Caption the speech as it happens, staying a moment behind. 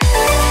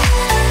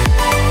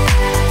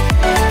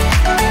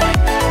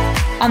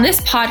On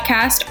this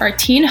podcast, our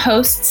teen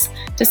hosts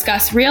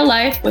discuss real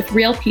life with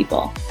real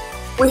people.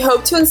 We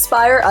hope to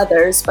inspire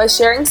others by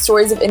sharing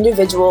stories of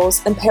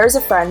individuals and pairs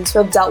of friends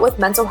who have dealt with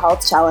mental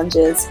health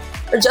challenges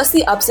or just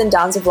the ups and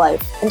downs of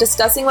life and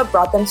discussing what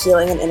brought them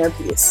healing and inner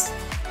peace.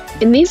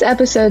 In these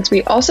episodes,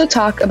 we also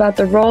talk about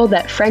the role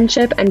that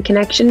friendship and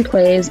connection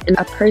plays in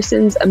a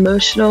person's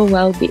emotional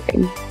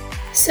well-being.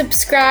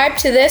 Subscribe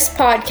to this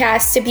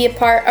podcast to be a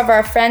part of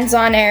our Friends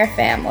on Air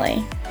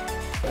family.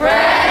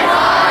 Friends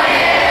on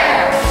Air!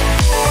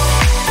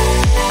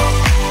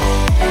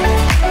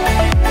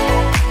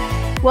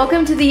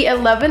 Welcome to the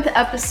 11th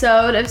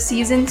episode of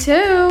Season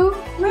 2.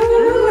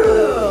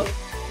 Woo!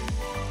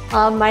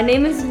 My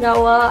name is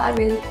Noah. I'm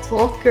in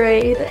 12th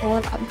grade,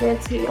 and I'm going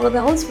to be one of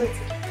the hosts for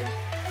today.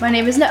 My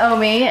name is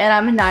Naomi, and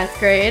I'm in 9th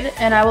grade,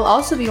 and I will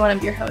also be one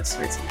of your hosts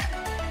for tonight.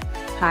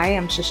 Hi,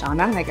 I'm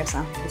Shoshana. I guess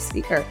I'm the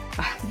speaker.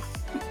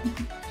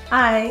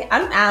 Hi,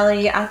 I'm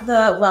Allie. I'm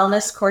the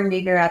wellness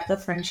coordinator at the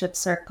Friendship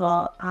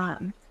Circle.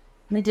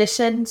 In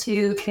addition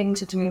to getting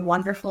to do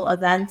wonderful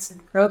events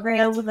and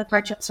programs with the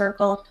Friendship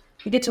Circle,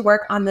 we get to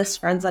work on this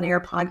Friends on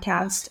Air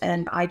podcast,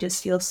 and I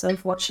just feel so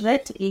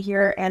fortunate to be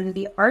here and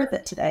be a part of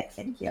it today.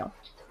 Thank you.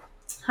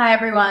 Hi,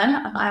 everyone.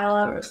 I'm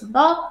Isla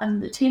Rosenthal.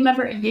 I'm the team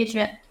member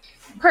engagement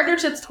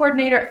partnerships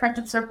coordinator at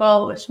Friendship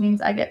Circle, which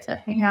means I get to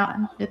hang out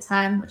and have a good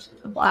time, which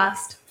is a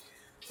blast.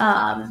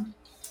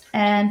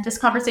 And this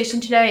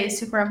conversation today is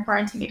super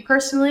important to me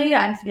personally.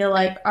 I feel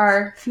like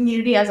our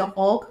community as a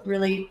whole could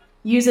really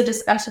use a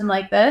discussion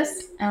like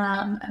this.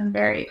 I'm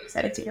very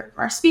excited to hear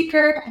from our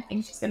speaker. I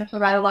think she's going to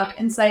provide a lot of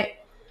insight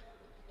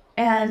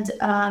and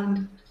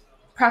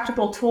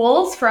practical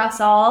tools for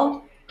us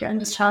all during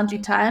this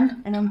challenging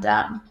time.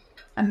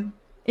 And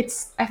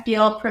I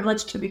feel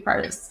privileged to be part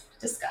of this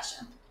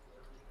discussion.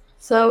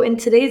 So in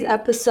today's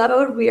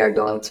episode, we are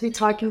going to be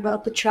talking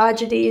about the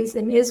tragedies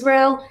in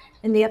Israel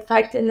and the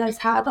effect it has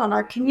had on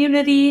our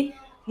community.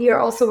 We are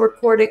also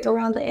recording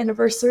around the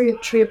anniversary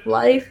of Tree of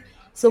Life.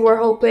 So we're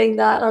hoping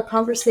that our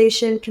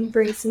conversation can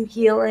bring some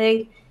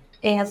healing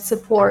and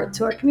support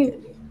to our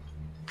community.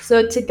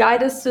 So to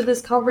guide us through this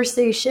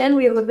conversation,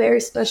 we have a very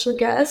special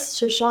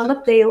guest,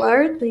 Shoshana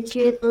Thaler. Thank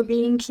you for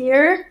being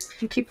here.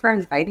 Thank you for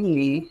inviting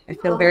me. I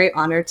feel very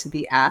honored to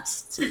be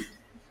asked.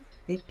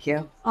 Thank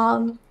you.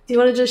 Do you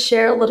want to just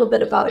share a little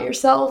bit about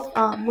yourself,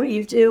 what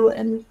you do,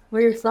 and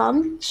where you're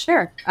from?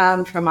 Sure.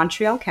 I'm from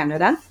Montreal,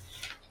 Canada,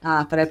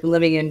 but I've been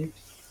living in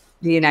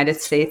the United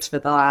States for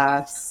the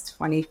last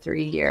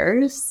 23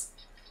 years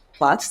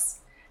plus.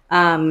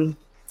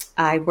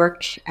 I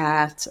work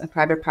at a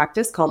private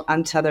practice called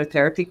Untethered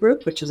Therapy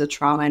Group, which is a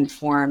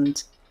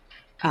trauma-informed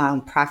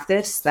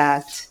practice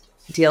that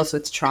deals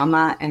with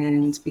trauma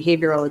and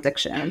behavioral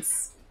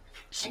addictions.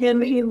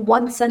 In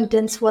one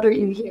sentence, what are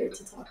you here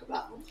to talk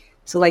about?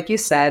 So like you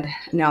said,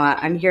 Noah,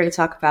 I'm here to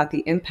talk about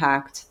the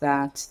impact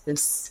that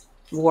this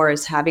war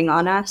is having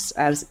on us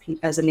as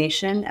a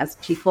nation, as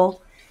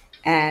people,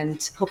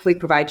 and hopefully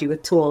provide you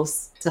with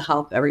tools to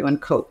help everyone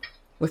cope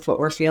with what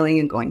we're feeling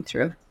and going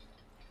through.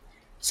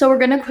 So we're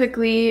going to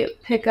quickly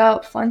pick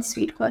out fun,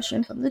 sweet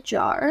question from the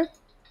jar.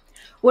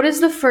 What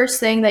is the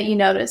first thing that you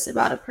notice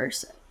about a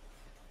person?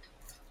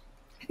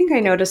 I think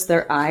I noticed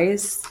their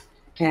eyes,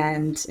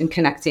 and in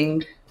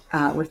connecting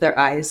with their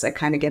eyes, I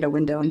kind of get a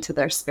window into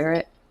their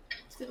spirit.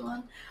 That's a good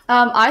one.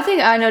 I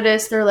think I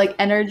noticed their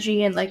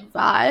energy and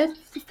vibe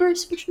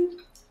first for sure.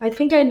 I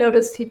think I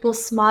noticed people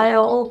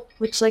smile,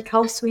 which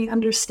helps me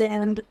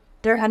understand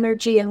their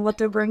energy and what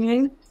they're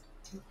bringing.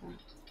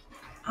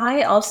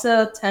 I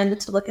also tend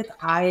to look at the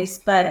eyes,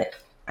 but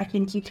I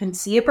think you can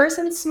see a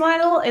person's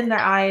smile in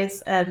their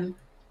eyes, and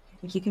I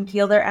think you can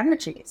feel their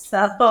energy.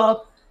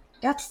 So,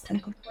 yes, I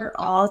think we're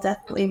all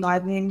definitely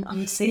vibing on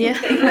the same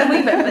thing when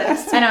we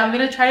witnessed. I know, I'm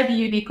going to try to be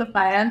unique with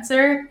my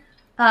answer,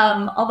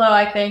 although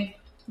I think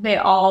they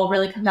all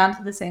really come down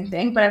to the same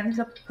thing, but I think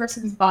the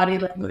person's body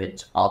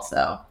language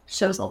also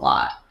shows a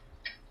lot.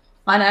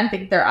 And I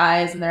think their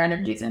eyes and their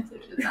energy is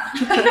included in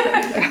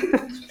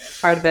that.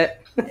 Part of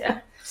it. Yeah.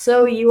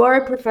 So you are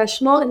a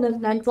professional in the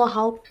mental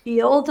health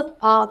field.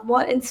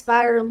 What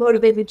inspired or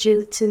motivated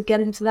you to get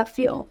into that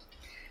field?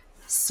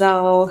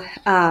 So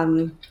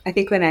I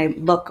think when I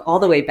look all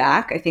the way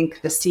back, I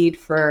think the seed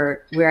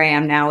for where I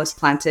am now was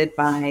planted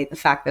by the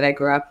fact that I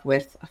grew up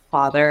with a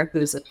father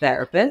who's a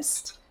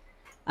therapist.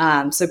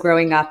 So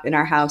growing up in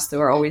our house, there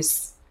were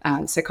always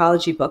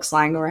psychology books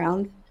lying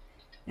around.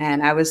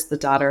 And I was the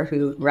daughter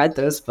who read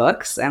those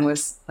books and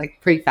was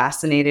pretty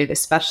fascinated,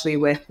 especially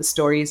with the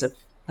stories of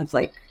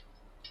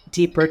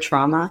deeper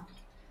trauma.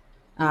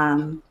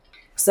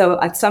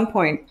 So at some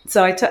point,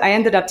 I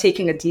ended up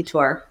taking a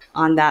detour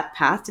on that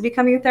path to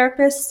becoming a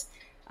therapist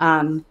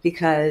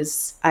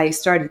because I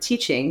started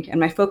teaching, and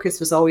my focus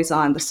was always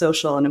on the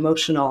social and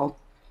emotional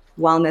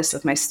wellness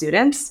of my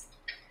students.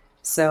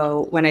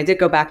 So when I did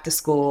go back to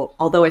school,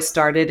 although I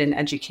started in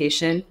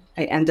education,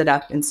 I ended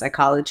up in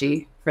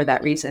psychology for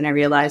that reason. I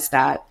realized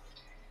that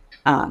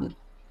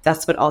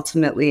that's what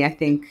ultimately I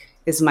think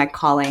is my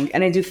calling.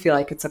 And I do feel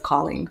like it's a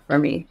calling for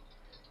me.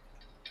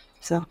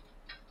 So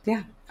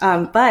Yeah.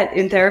 But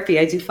in therapy,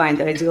 I do find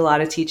that I do a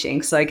lot of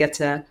teaching. So I get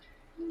to,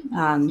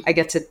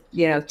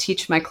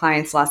 teach my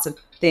clients lots of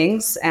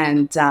things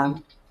and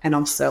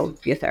also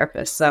be a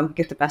therapist. So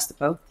get the best of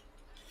both.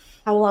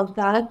 I love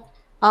that.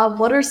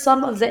 What are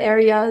some of the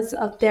areas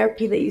of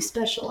therapy that you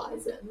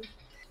specialize in?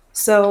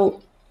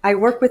 So I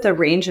work with a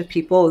range of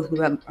people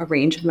who have a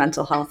range of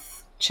mental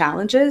health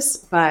challenges,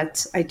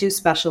 but I do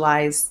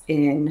specialize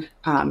in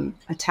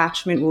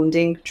attachment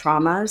wounding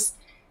traumas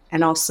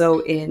and also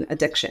in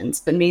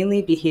addictions, but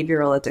mainly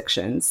behavioral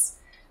addictions.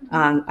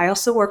 I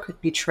also work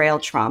with betrayal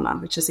trauma,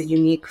 which is a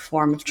unique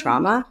form of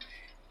trauma.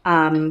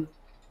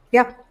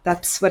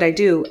 That's what I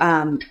do.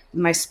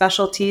 My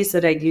specialties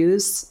that I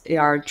use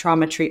are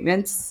trauma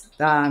treatments,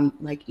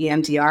 like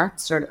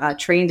EMDR,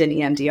 trained in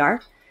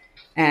EMDR.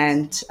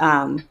 And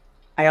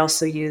I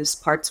also use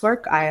parts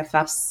work,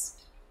 IFS,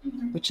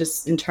 which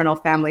is internal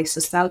family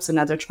systems,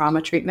 another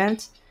trauma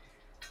treatment.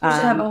 We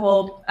should have a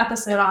whole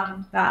episode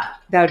on that.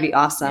 That would be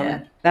awesome.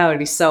 Yeah. That would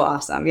be so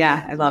awesome.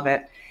 Yeah, I love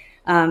it.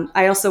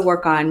 I also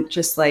work on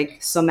just like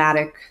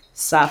somatic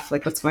stuff,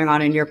 like what's going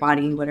on in your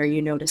body, what are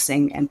you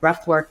noticing, and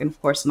breath work, and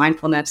of course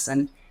mindfulness,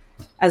 and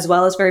as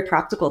well as very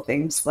practical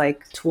things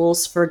like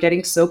tools for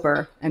getting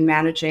sober and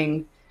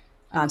managing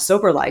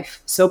sober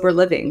life, sober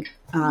living.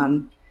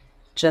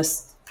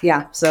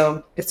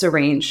 So it's a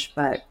range,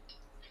 but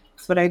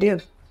that's what I do.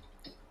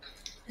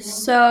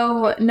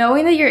 So,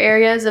 knowing that your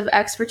areas of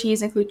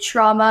expertise include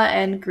trauma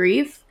and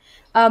grief,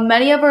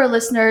 many of our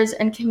listeners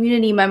and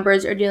community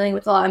members are dealing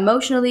with a lot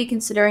emotionally,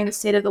 considering the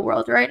state of the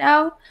world right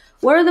now.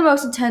 What are the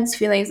most intense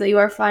feelings that you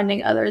are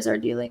finding others are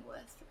dealing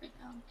with right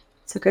now?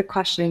 It's a good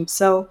question.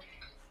 So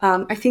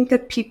I think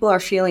that people are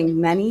feeling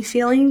many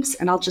feelings,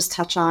 and I'll just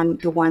touch on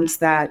the ones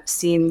that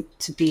seem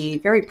to be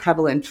very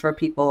prevalent for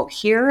people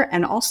here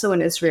and also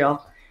in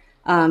Israel.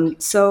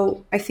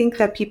 So I think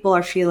that people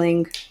are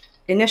feeling,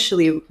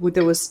 initially,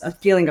 there was a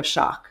feeling of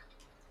shock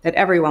that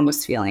everyone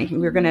was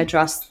feeling. We're going to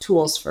address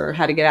tools for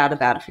how to get out of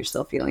that if you're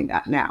still feeling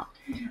that now.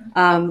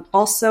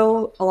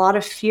 Also, a lot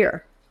of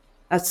fear.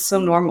 That's so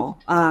normal.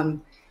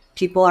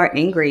 People are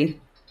angry,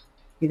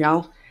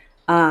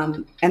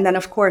 and then,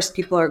 of course,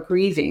 people are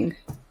grieving,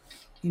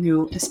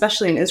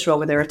 especially in Israel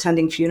where they're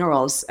attending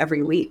funerals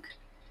every week.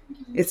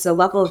 It's a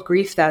level of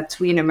grief that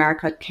we in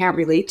America can't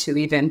relate to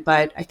even,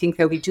 but I think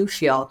that we do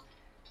feel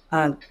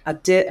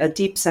a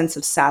deep sense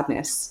of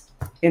sadness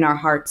in our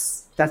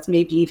hearts that's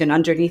maybe even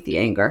underneath the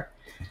anger.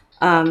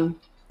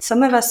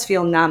 Some of us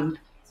feel numb.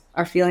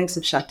 Our feelings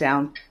have shut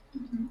down.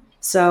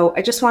 So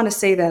I just want to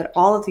say that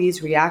all of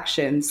these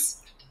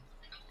reactions,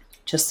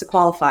 just to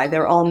qualify,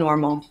 they're all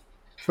normal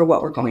for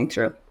what we're going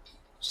through.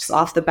 Just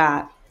off the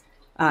bat,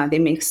 they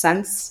make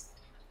sense.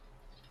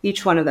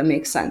 Each one of them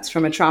makes sense.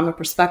 From a trauma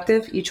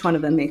perspective, each one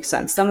of them makes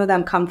sense. Some of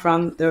them come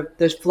from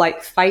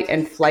the fight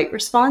and flight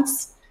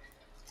response.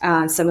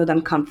 Some of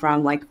them come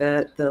from like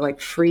the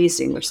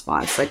freezing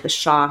response, like the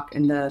shock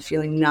and the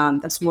feeling numb.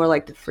 That's more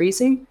like the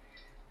freezing.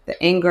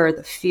 The anger,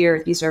 the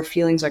fear, these are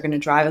feelings that are going to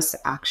drive us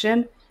to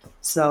action.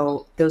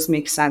 So those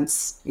make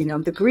sense.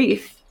 The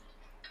grief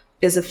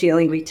is a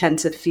feeling we tend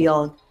to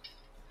feel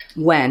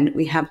when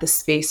we have the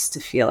space to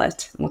feel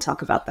it. And we'll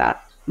talk about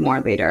that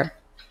more later.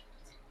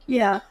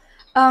 Yeah.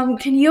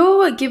 Can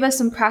you give us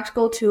some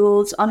practical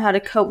tools on how to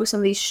cope with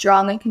some of these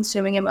strong and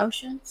consuming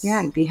emotions? Yeah,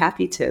 I'd be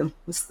happy to.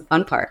 This is the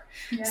fun part.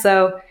 Yeah.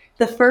 So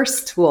the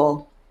first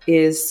tool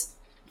is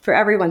for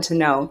everyone to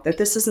know that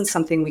this isn't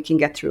something we can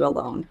get through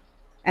alone.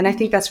 And I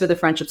think that's where the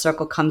Friendship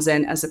Circle comes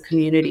in as a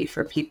community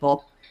for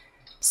people.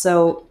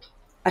 So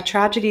a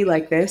tragedy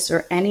like this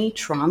or any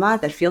trauma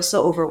that feels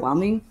so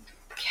overwhelming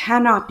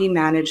cannot be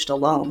managed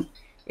alone.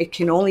 It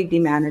can only be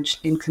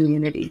managed in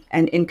community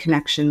and in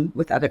connection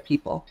with other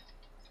people.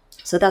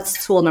 So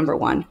that's tool number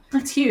one.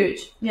 That's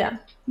huge. Yeah.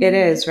 It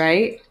is,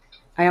 right?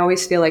 I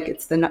always feel like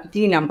it's the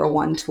number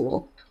one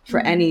tool for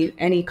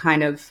any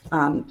kind of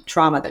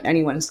trauma that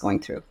anyone is going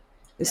through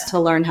is to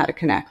learn how to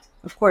connect.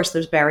 Of course,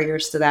 there's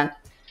barriers to that.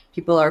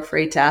 People are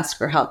afraid to ask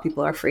for help.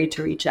 People are afraid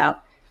to reach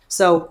out.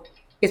 So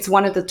it's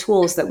one of the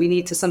tools that we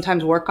need to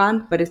sometimes work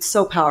on, but it's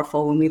so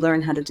powerful when we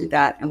learn how to do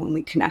that and when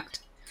we connect.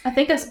 I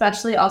think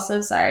especially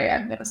also, sorry,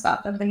 I'm going to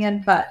stop jumping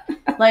in, but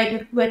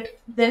like with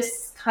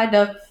this kind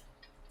of,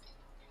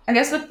 I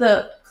guess with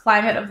the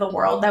climate of the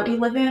world that we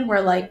live in,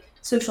 where like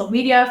social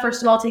media,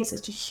 first of all, takes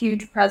such a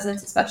huge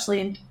presence,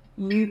 especially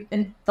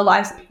in the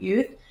lives of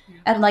youth.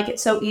 And like,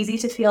 it's so easy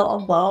to feel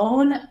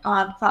alone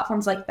on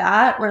platforms like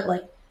that, where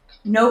like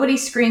nobody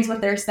screens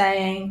what they're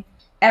saying.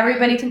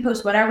 Everybody can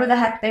post whatever the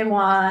heck they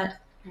want.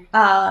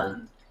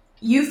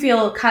 You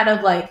feel kind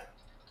of like,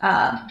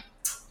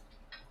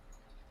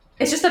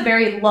 it's just a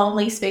very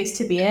lonely space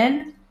to be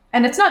in.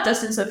 And it's not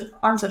just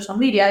on social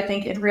media. I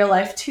think in real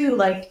life too,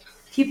 like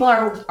people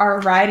are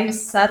riding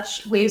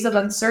such waves of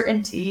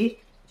uncertainty,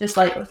 just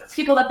like with the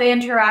people that they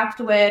interact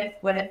with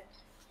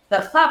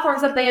the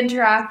platforms that they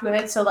interact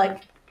with. So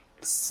like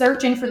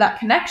searching for that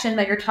connection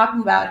that you're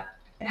talking about,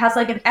 it has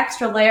like an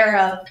extra layer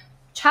of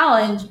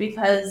challenge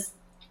because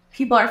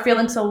people are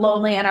feeling so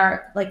lonely and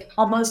are like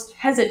almost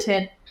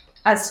hesitant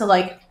as to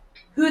like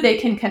who they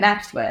can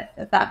connect with,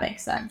 if that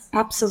makes sense.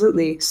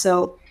 Absolutely.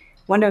 So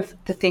one of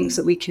the things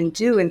that we can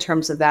do in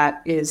terms of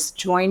that is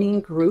joining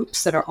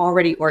groups that are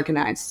already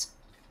organized,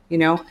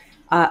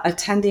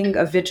 attending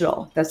a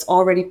vigil that's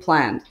already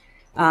planned,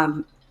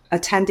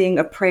 attending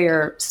a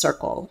prayer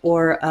circle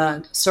or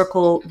a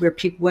circle where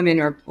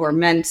women or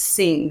men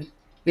sing,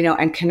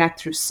 and connect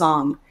through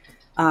song.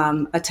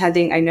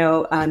 Attending, I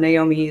know,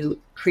 Naomi,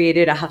 you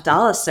created a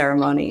Havdalah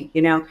ceremony,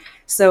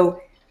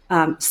 So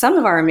some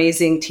of our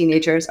amazing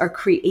teenagers are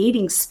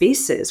creating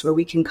spaces where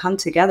we can come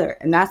together,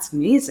 and that's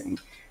amazing.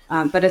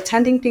 But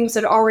attending things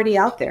that are already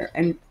out there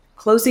and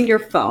closing your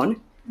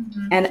phone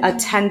and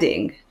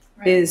attending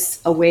is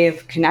a way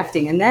of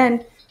connecting. And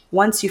then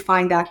once you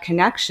find that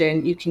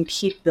connection, you can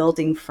keep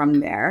building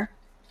from there.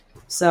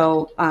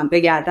 So,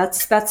 but yeah,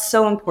 that's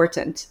so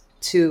important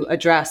to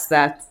address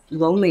that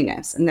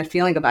loneliness and the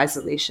feeling of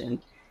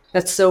isolation.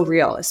 That's so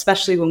real,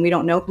 especially when we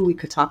don't know who we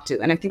could talk to.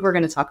 And I think we're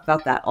going to talk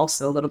about that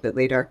also a little bit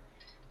later,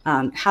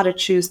 how to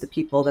choose the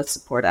people that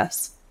support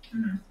us.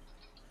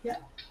 Yeah.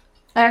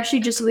 I actually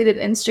just deleted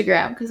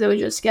Instagram because it was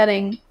just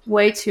getting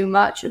way too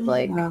much of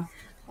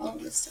all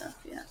this stuff.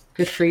 Yeah.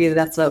 Good for you.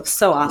 That's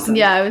so awesome.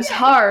 Yeah, it was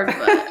hard.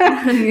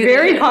 But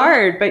very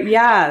hard, but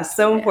yeah,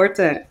 so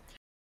important.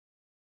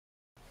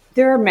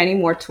 There are many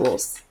more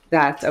tools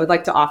that I would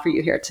like to offer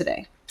you here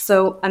today.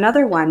 So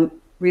another one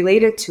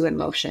related to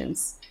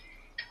emotions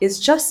is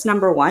just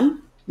number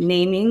one,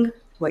 naming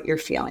what you're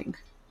feeling.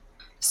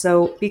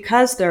 So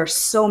because there are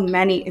so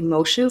many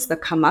emotions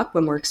that come up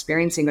when we're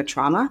experiencing a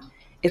trauma,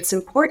 it's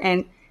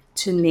important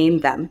to name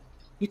them.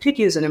 You could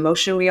use an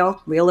emotion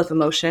wheel of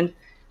emotion.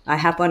 I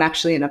have one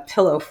actually in a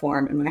pillow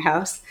form in my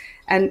house.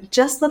 And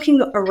just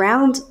looking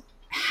around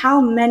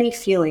how many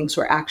feelings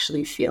we're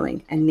actually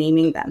feeling and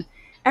naming them.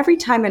 Every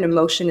time an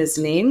emotion is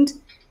named,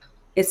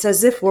 it's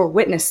as if we're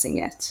witnessing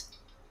it.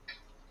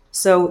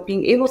 So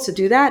being able to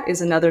do that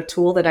is another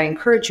tool that I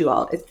encourage you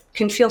all. It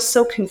can feel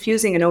so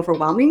confusing and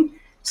overwhelming.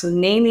 So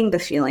naming the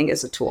feeling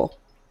is a tool.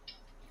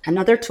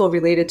 Another tool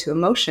related to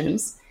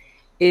emotions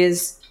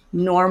is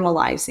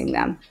normalizing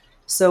them.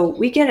 So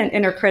we get an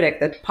inner critic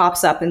that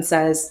pops up and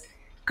says,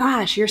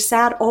 gosh, you're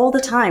sad all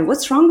the time.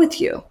 What's wrong with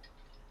you?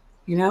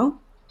 When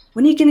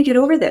are you going to get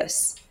over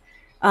this?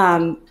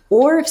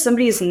 Or if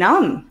somebody is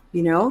numb,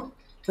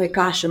 like,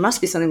 gosh, there must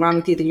be something wrong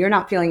with you that you're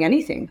not feeling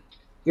anything.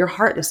 Your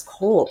heart is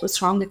cold.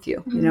 What's wrong with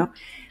you?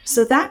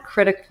 So that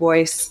critic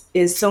voice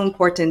is so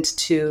important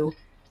to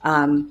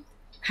kind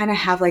of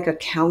have like a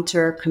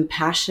counter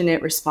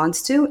compassionate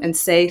response to and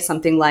say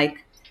something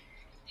like,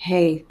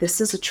 hey,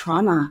 this is a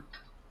trauma.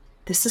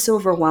 This is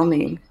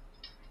overwhelming.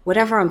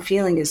 Whatever I'm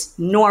feeling is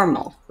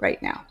normal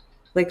right now,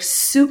 like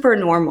super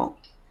normal.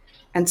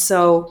 And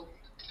so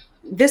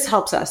this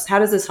helps us. How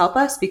does this help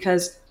us?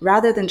 Because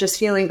rather than just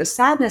feeling the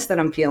sadness that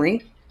I'm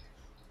feeling,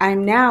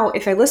 I'm now,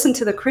 if I listen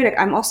to the critic,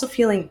 I'm also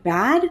feeling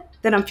bad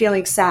that I'm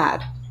feeling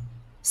sad.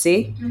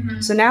 See?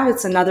 So now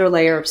it's another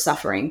layer of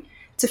suffering.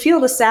 To feel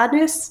the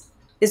sadness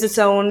is its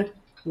own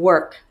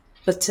work.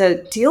 But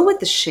to deal with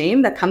the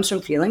shame that comes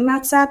from feeling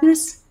that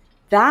sadness,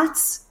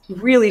 that's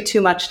really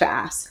too much to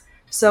ask.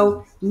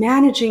 So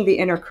managing the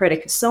inner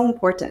critic is so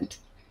important.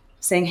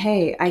 Saying,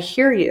 hey, I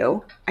hear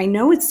you. I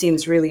know it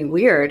seems really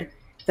weird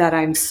that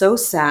I'm so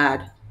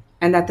sad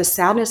and that the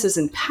sadness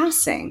isn't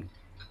passing,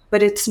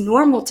 but it's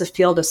normal to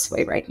feel this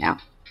way right now.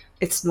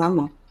 It's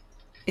normal.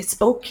 It's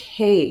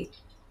okay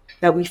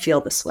that we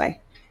feel this way.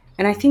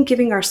 And I think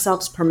giving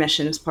ourselves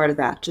permission is part of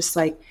that. Just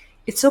like,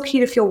 it's okay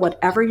to feel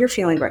whatever you're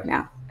feeling right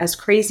now, as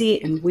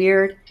crazy and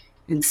weird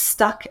and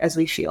stuck as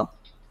we feel.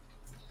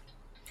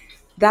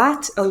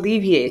 That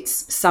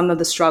alleviates some of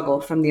the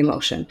struggle from the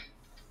emotion.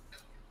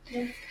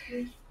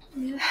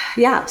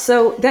 Yeah.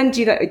 So then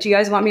do you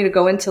guys want me to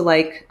go into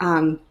like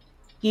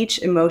each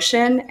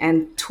emotion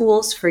and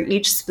tools for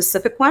each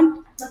specific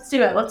one? Let's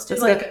do it. Let's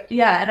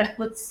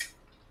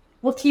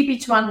we'll keep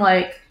each one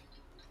like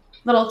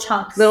little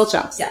chunks.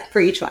 Yeah. For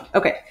each one.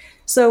 Okay.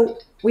 So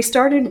we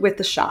started with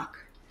the shock.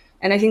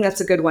 And I think that's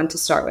a good one to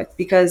start with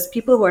because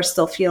people who are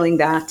still feeling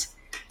that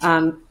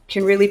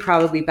can really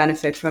probably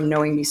benefit from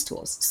knowing these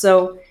tools.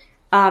 So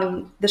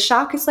the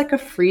shock is like a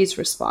freeze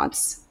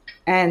response.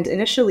 And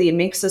initially it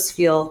makes us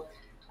feel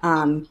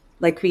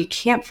like we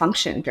can't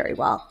function very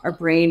well. Our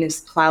brain is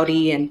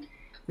cloudy and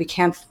we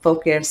can't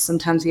focus.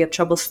 Sometimes we have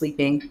trouble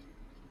sleeping,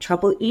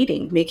 trouble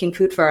eating, making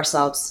food for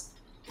ourselves.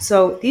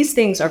 So these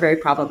things are very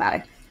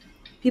problematic.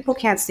 People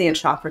can't stay in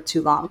shock for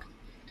too long.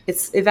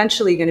 It's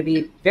eventually going to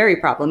be very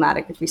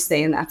problematic if we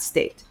stay in that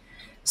state.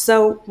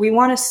 So we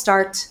want to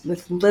start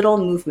with little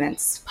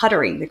movements,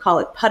 puttering. They call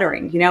it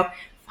puttering,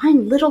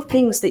 find little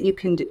things that you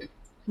can do,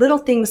 little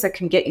things that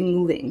can get you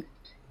moving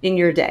in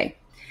your day.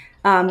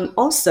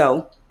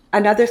 Also,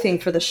 another thing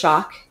for the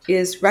shock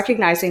is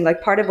recognizing,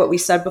 like part of what we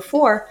said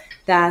before,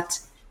 that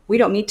we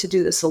don't need to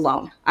do this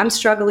alone. I'm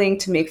struggling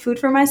to make food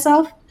for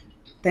myself,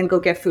 then go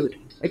get food.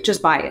 Like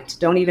just buy it.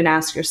 Don't even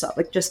ask yourself.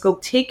 Like just go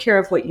take care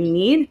of what you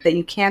need that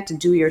you can't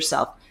do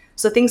yourself.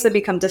 So things that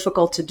become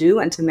difficult to do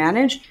and to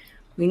manage,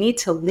 we need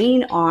to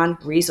lean on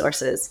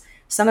resources.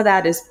 Some of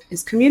that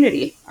is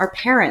community, our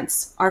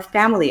parents, our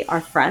family, our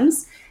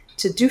friends,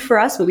 to do for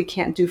us what we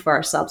can't do for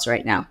ourselves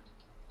right now.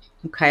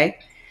 Okay.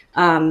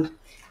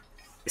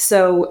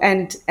 So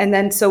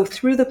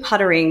through the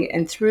puttering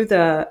and through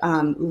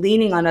the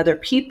leaning on other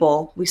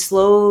people, we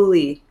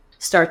slowly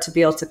start to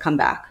be able to come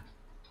back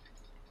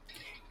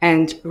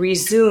and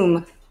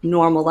resume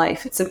normal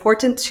life. It's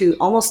important to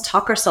almost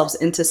talk ourselves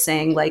into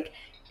saying, like,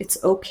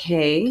 it's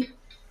okay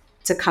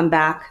to come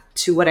back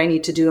to what I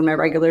need to do in my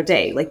regular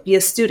day, like be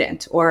a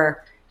student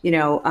or, be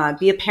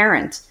a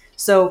parent.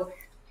 So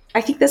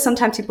I think that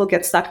sometimes people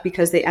get stuck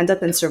because they end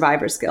up in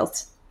survivor's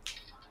guilt.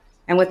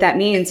 And what that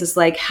means is,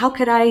 like, how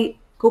could I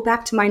go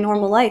back to my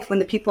normal life when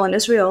the people in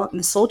Israel and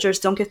the soldiers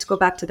don't get to go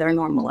back to their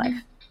normal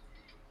life?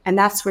 And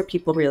that's where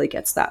people really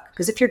get stuck.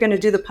 Because if you're going to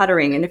do the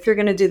puttering and if you're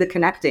going to do the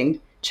connecting,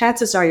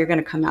 chances are you're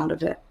going to come out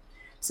of it.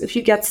 So if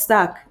you get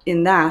stuck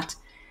in that,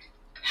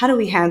 how do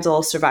we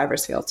handle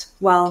survivor's guilt?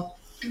 Well,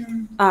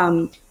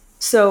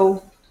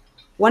 so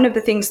one of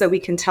the things that we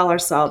can tell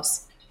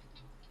ourselves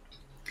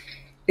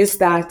is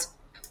that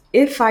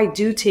if I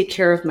do take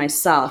care of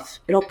myself,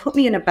 it'll put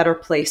me in a better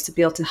place to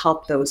be able to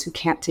help those who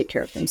can't take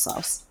care of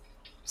themselves.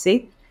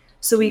 See?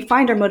 So we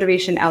find our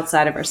motivation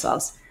outside of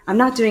ourselves. I'm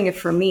not doing it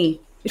for me.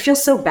 It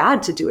feels so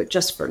bad to do it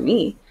just for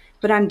me,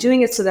 but I'm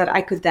doing it so that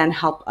I could then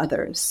help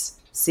others.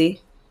 See?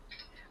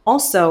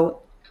 Also,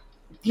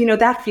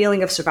 that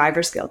feeling of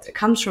survivor's guilt, it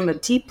comes from a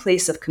deep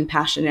place of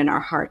compassion in our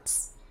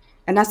hearts.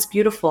 And that's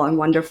beautiful and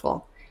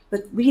wonderful.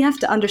 But we have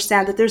to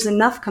understand that there's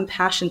enough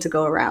compassion to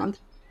go around.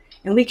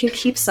 And we can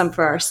keep some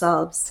for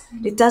ourselves.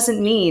 It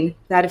doesn't mean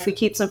that if we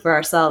keep some for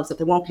ourselves, that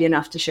there won't be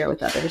enough to share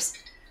with others.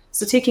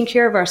 So taking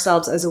care of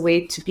ourselves as a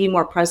way to be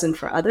more present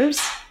for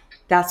others,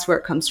 that's where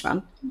it comes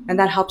from. And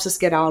that helps us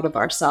get out of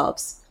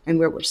ourselves and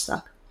where we're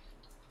stuck.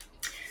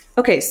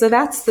 Okay, so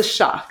that's the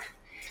shock.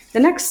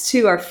 The next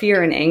two are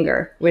fear and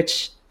anger,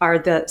 which are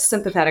the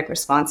sympathetic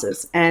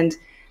responses. And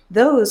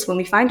those, when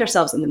we find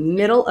ourselves in the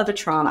middle of a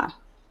trauma,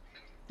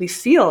 we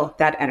feel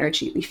that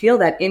energy, we feel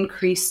that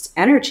increased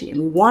energy,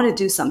 and we want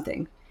to do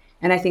something.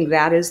 And I think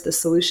that is the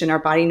solution. Our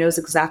body knows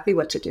exactly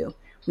what to do.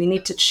 We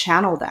need to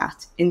channel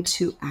that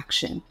into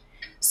action.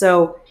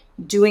 So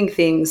doing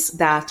things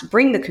that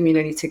bring the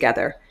community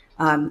together,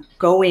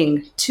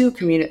 going to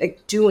community,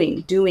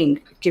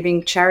 doing,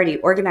 giving charity,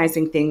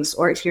 organizing things,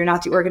 or if you're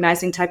not the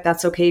organizing type,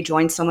 that's okay.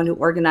 Join someone who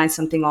organized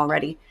something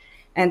already.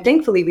 And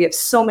thankfully, we have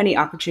so many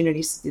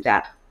opportunities to do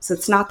that. So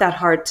it's not that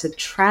hard to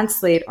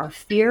translate our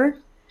fear,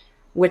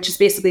 which is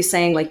basically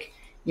saying, like,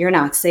 you're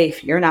not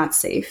safe,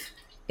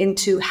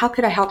 into how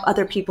could I help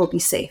other people be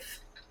safe?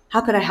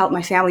 How could I help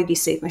my family be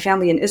safe? My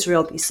family in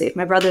Israel be safe?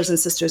 My brothers and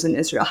sisters in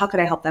Israel, how could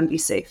I help them be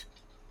safe?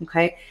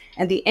 Okay.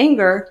 And the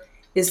anger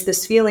is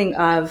this feeling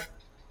of,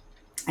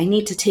 I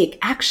need to take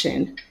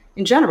action.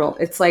 In general,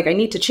 it's like, I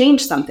need to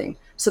change something.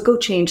 So go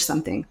change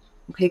something.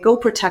 Okay. Go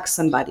protect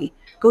somebody.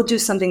 Go do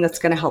something that's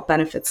going to help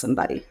benefit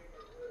somebody.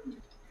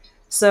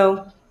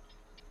 So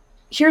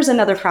here's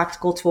another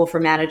practical tool for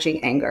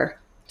managing anger.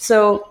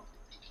 So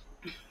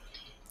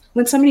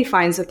when somebody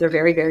finds that they're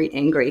very, very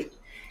angry,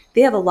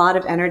 they have a lot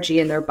of energy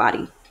in their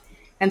body.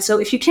 And so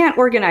if you can't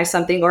organize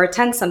something or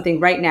attend something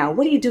right now,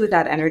 what do you do with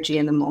that energy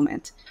in the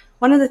moment?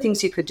 One of the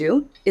things you could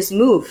do is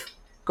move,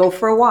 go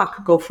for a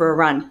walk, go for a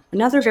run.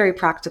 Another very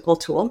practical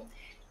tool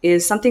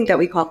is something that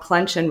we call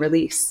clench and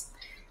release.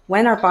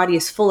 When our body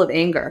is full of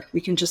anger,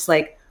 we can just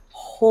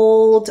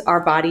hold our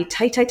body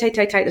tight,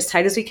 as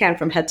tight as we can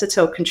from head to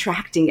toe,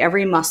 contracting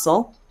every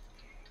muscle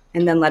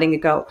and then letting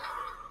it go.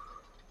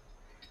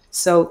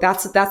 So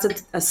that's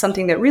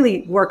something that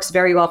really works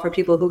very well for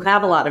people who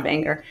have a lot of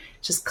anger.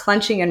 Just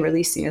clenching and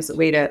releasing is a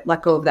way to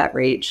let go of that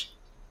rage.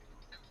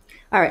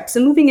 All right,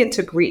 so moving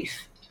into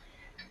grief.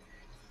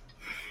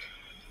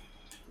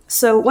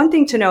 So one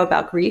thing to know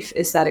about grief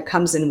is that it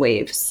comes in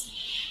waves.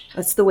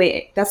 That's the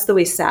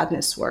way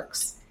sadness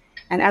works.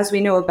 And as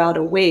we know about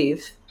a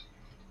wave,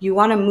 you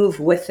want to move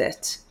with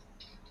it,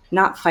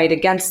 not fight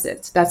against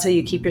it. That's how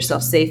you keep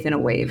yourself safe in a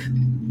wave,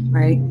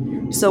 right?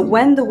 So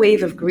when the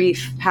wave of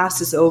grief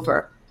passes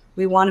over,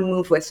 we want to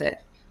move with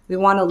it. We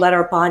want to let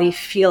our body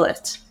feel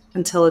it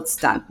until it's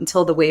done,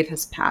 until the wave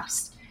has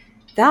passed.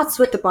 That's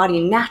what the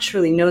body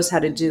naturally knows how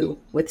to do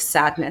with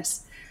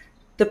sadness.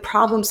 The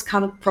problems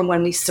come from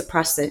when we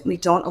suppress it. We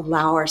don't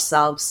allow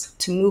ourselves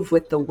to move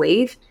with the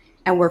wave,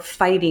 and we're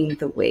fighting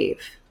the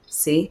wave,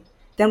 see?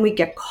 Then we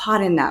get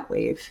caught in that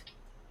wave.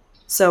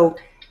 So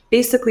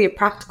basically, a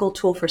practical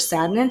tool for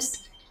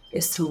sadness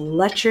is to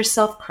let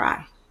yourself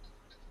cry.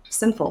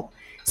 Simple.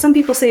 Some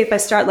people say, if I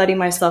start letting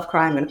myself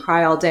cry, I'm going to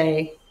cry all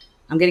day.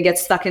 I'm going to get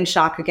stuck in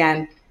shock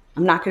again.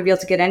 I'm not going to be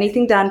able to get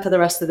anything done for the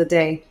rest of the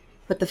day.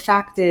 But the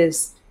fact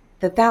is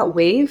that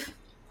wave,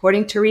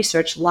 according to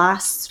research,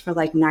 lasts for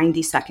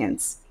 90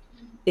 seconds.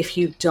 If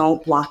you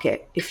don't block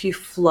it, if you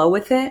flow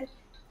with it,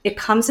 it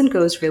comes and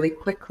goes really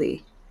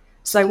quickly.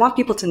 So I want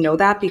people to know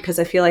that, because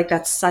I feel like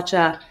that's such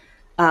a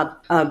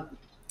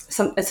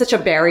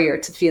barrier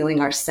to feeling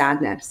our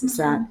sadness. Is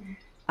that,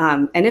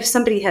 and if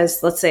somebody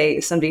has, let's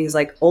say somebody who's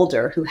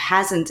older who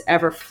hasn't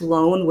ever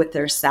flown with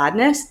their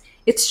sadness,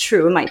 It's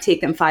true, it might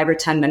take them 5 or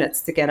 10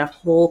 minutes to get a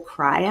whole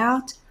cry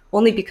out,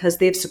 only because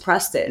they've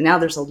suppressed it. And now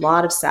there's a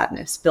lot of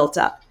sadness built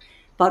up.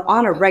 But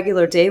on a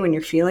regular day when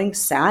you're feeling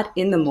sad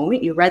in the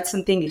moment, you read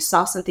something, you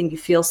saw something, you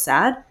feel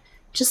sad,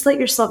 just let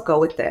yourself go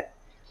with it.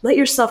 Let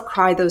yourself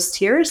cry those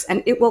tears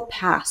and it will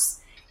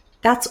pass.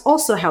 That's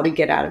also how we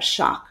get out of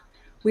shock.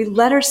 We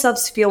let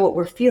ourselves feel what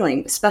we're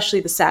feeling, especially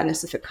the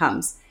sadness if it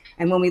comes.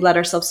 And when we let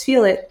ourselves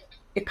feel it,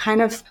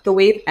 the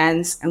wave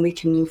ends and we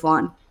can move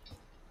on.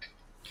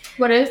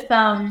 What if,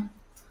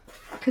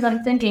 because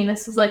I'm thinking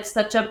this is like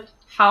such a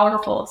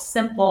powerful,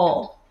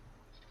 simple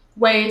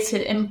way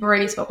to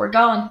embrace what we're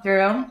going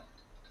through.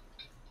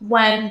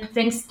 When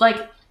things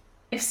like,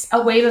 if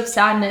a wave of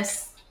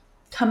sadness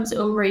comes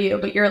over you,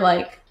 but you're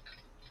like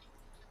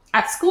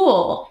at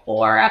school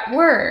or at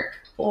work,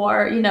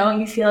 or,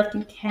 you feel like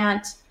you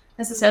can't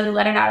necessarily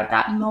let it out at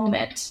that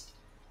moment,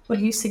 what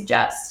do you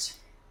suggest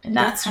in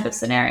that kind of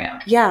scenario?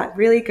 Yeah,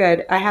 really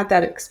good. I had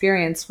that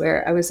experience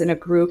where I was in a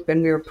group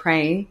and we were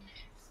praying,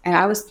 and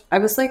I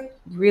was like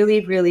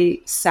really,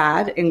 really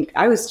sad, and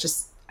I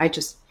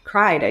just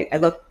cried. I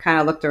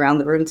looked around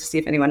the room to see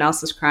if anyone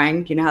else was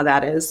crying. You know how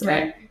that is,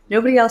 right?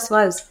 Nobody else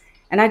was,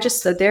 and I just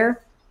stood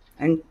there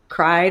and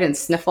cried and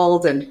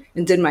sniffled and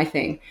did my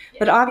thing. Yeah.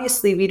 But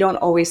obviously, we don't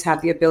always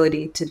have the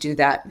ability to do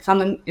that. If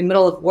I'm in the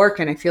middle of work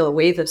and I feel a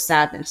wave of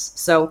sadness,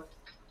 so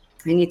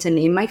I need to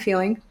name my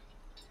feeling.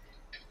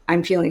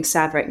 I'm feeling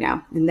sad right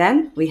now. And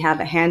then we have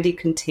a handy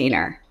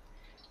container.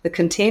 The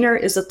container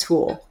is a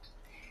tool.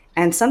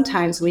 And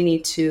sometimes we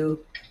need to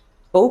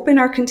open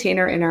our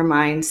container in our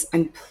minds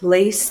and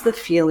place the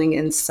feeling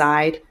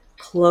inside,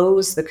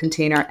 close the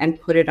container,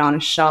 and put it on a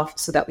shelf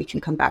so that we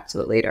can come back to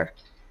it later.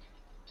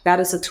 That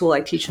is a tool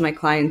I teach my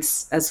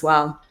clients as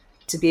well,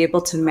 to be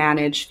able to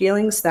manage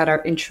feelings that are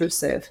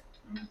intrusive.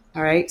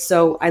 All right.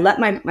 So I let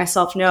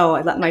myself know,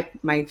 I let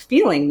my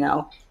feeling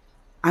know,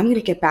 I'm going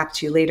to get back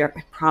to you later,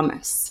 I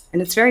promise.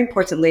 And it's very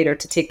important later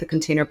to take the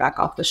container back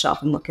off the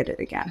shelf and look at it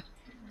again,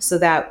 so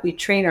that we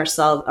train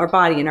ourselves, our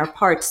body and our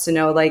parts to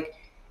know, like,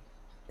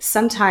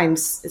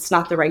 sometimes it's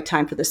not the right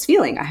time for this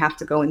feeling. I have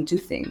to go and do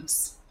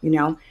things,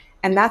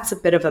 and that's a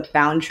bit of a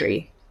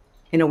boundary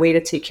in a way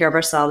to take care of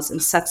ourselves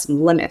and set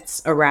some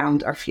limits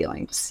around our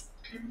feelings.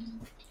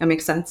 That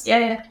makes sense?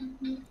 Yeah.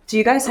 Do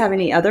you guys have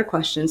any other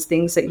questions,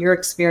 things that you're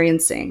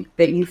experiencing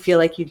that you feel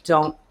like you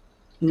don't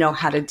know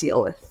how to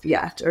deal with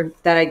yet, or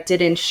that I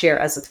didn't share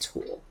as a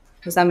tool?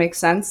 Does that make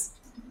sense?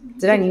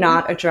 Did I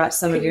not address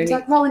some of your needs?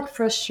 Talk about like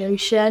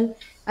frustration.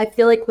 I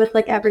feel like with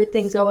like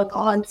everything going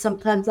on,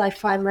 sometimes I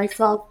find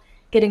myself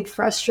getting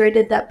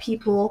frustrated that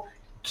people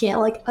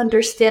can't like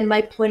understand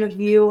my point of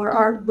view or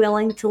aren't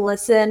willing to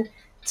listen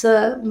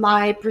to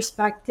my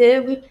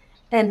perspective.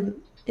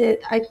 And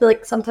I feel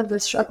like sometimes I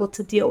struggle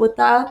to deal with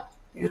that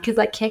because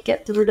I can't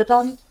get through to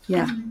them.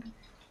 Yeah.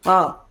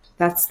 Well,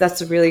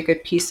 that's a really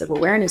good piece of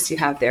awareness you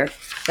have there,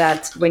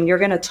 that when you're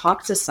going to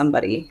talk to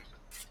somebody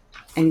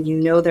and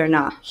they're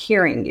not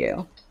hearing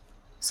you,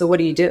 so what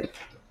do you do?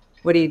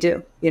 What do you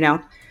do?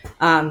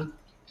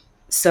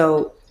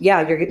 So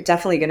yeah, you're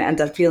definitely going to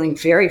end up feeling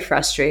very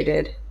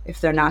frustrated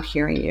if they're not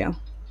hearing you.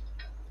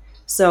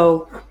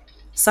 So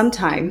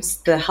sometimes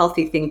the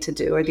healthy thing to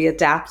do, or the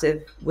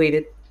adaptive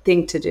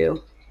thing to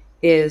do,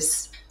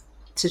 is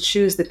to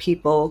choose the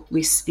people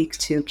we speak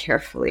to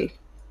carefully.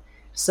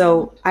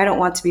 So I don't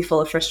want to be full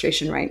of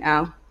frustration right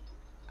now.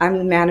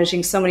 I'm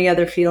managing so many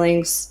other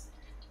feelings.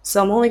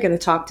 So I'm only going to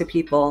talk to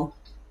people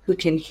who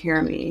can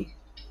hear me.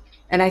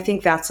 And I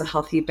think that's a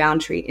healthy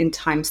boundary in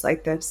times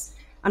like this.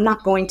 I'm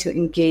not going to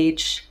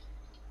engage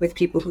with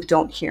people who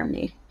don't hear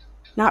me.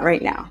 Not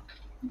right now.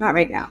 Not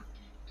right now.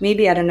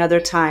 Maybe at another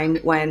time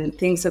when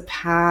things have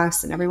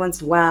passed and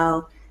everyone's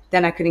well,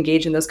 then I could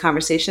engage in those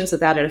conversations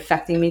without it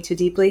affecting me too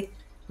deeply.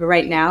 But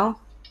right now,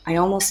 I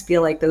almost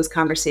feel like those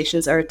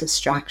conversations are a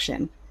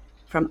distraction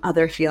from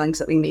other feelings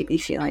that we may be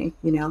feeling,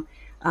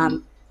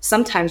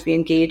 Sometimes we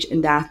engage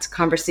in that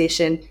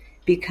conversation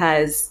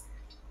because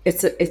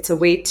it's a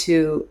way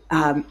to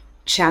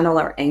channel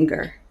our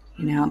anger,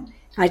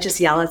 If I just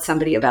yell at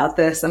somebody about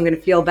this, I'm going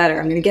to feel better.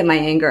 I'm going to get my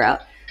anger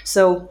out.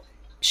 So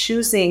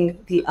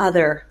choosing the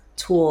other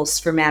tools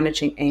for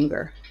managing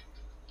anger,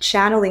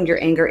 channeling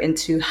your anger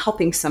into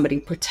helping somebody,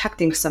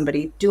 protecting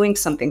somebody, doing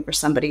something for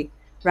somebody,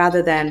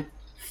 rather than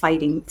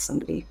fighting with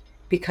somebody.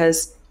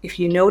 Because if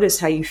you notice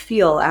how you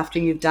feel after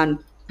you've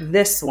done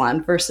this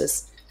one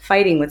versus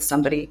fighting with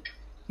somebody,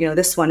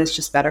 this one is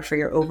just better for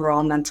your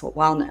overall mental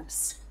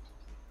wellness.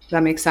 Does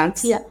that make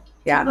sense? Yeah.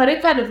 Yeah. But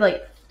it kind of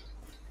like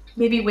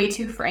maybe way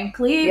too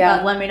frankly,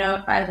 but let me know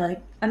if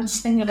I'm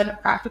just thinking of a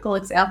practical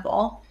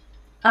example.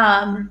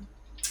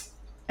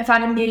 If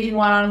I'm engaging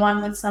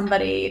one-on-one with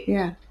somebody,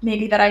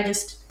 maybe that I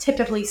just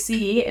typically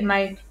see in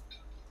my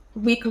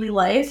weekly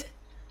life,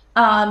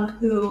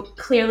 who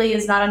clearly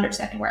is not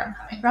understanding where I'm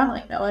coming from,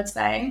 like Noah's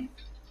saying,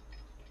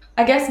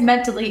 I guess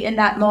mentally in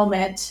that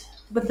moment,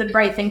 what the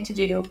right thing to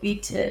do would be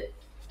to,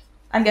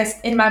 I guess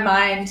in my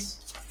mind,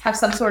 have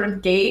some sort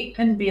of gate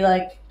and be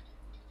like,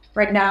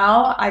 right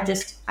now,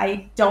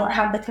 I don't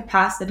have the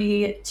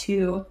capacity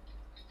to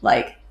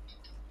like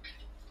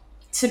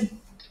to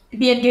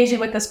be engaging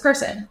with this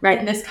person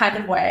in this kind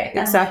of way.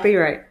 Exactly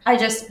right.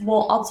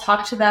 I'll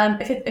talk to them.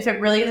 If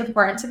it really is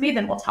important to me,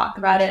 then we'll talk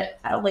about it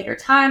at a later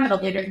time, at a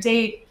later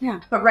date.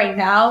 Yeah. But right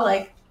now,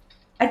 like,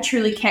 I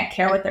truly can't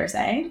care what they're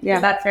saying. Yeah.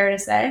 Is that fair to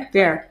say?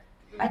 Fair.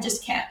 I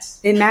just can't.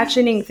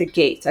 Imagining the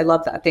gate. I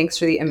love that. Thanks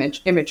for the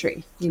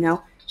imagery.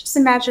 Just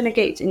imagine a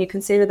gate, and you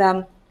can say to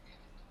them,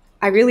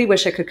 I really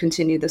wish I could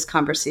continue this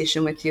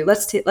conversation with you.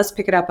 Let's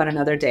pick it up on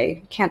another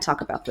day. Can't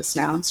talk about this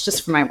now. It's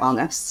just for my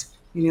wellness.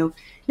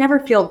 Never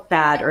feel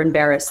bad or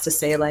embarrassed to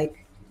say,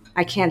 like,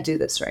 I can't do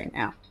this right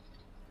now.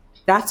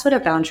 That's what a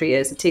boundary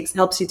is. It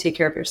helps you take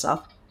care of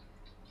yourself.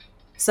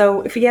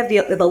 So if you have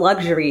the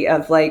luxury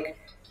of, like,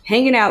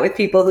 hanging out with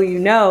people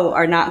who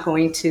are not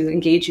going to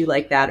engage you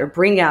like that or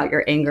bring out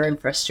your anger and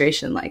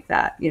frustration like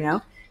that,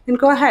 then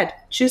go ahead.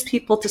 Choose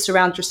people to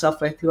surround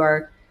yourself with who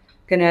are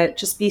going to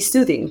just be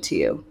soothing to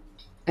you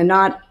and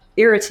not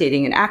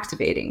irritating and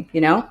activating,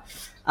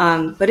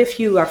 But if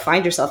you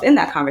find yourself in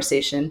that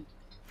conversation,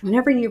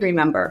 whenever you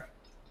remember,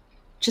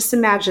 just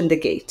imagine the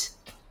gate,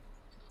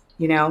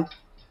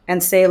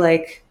 and say,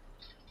 like,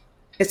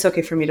 it's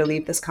okay for me to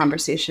leave this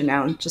conversation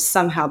now, and just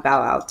somehow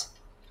bow out.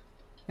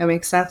 That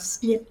makes sense?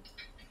 Yeah.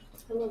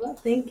 I love that.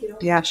 Thank you.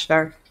 Yeah,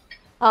 sure.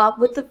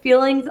 With the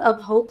feelings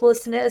of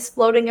hopelessness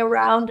floating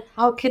around,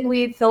 how can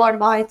we fill our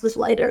minds with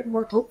lighter and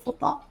more hopeful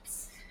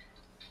thoughts?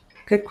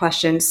 Good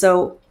question.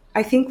 So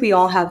I think we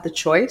all have the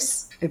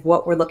choice of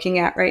what we're looking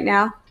at right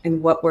now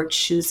and what we're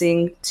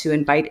choosing to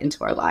invite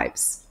into our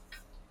lives.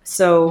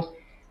 So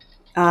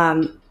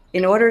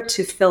in order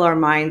to fill our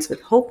minds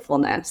with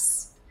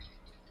hopefulness,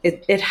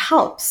 it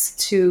helps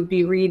to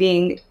be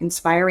reading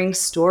inspiring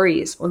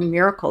stories or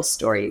miracle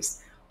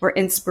stories or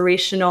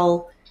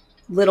inspirational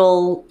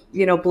little,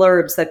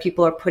 blurbs that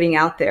people are putting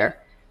out there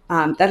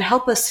that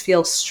help us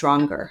feel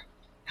stronger,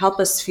 help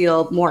us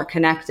feel more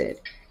connected,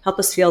 help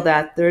us feel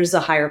that there's a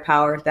higher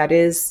power that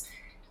is,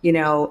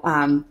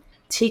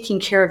 taking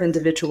care of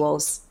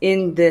individuals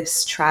in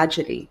this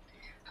tragedy.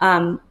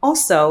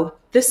 Also,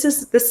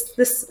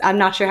 this, I'm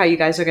not sure how you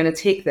guys are going to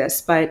take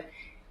this, but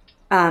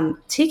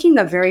taking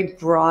a very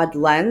broad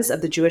lens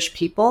of the Jewish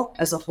people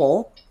as a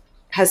whole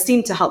has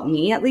seemed to help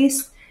me, at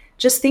least,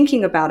 just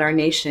thinking about our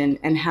nation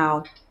and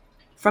how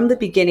from the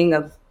beginning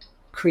of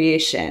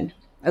creation,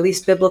 at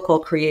least biblical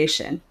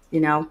creation,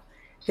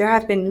 there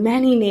have been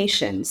many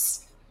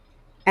nations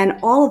and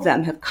all of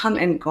them have come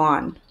and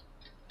gone.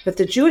 But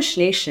the Jewish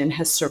nation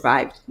has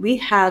survived. We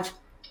have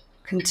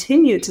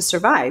continued to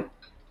survive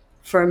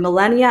for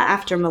millennia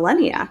after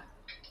millennia,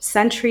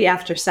 century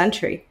after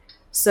century.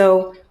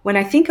 So when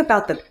I think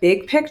about the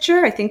big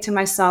picture, I think to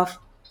myself,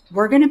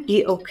 we're going to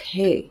be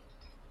okay.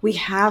 We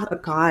have a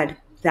God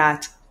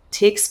that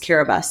takes care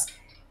of us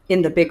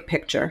in the big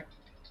picture,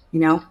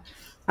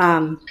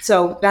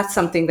 So that's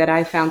something that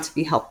I found to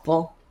be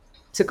helpful,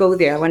 to go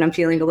there when I'm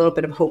feeling a little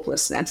bit of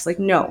hopelessness. Like,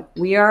 no,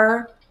 we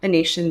are a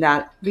nation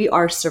that we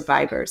are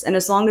survivors. And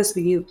as long as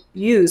we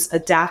use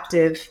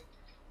adaptive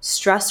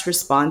stress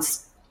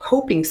response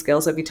coping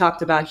skills that we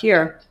talked about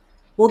here,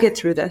 we'll get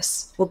through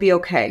this. We'll be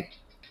okay.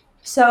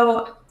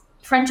 So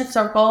Friendship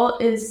Circle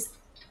is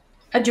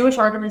a Jewish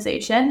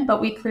organization, but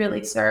we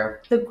clearly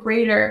serve the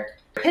greater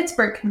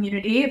Pittsburgh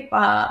community.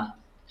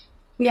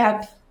 We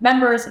have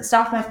members and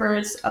staff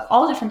members of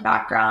all different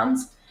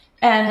backgrounds.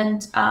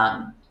 And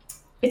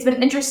it's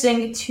been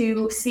interesting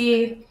to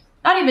see,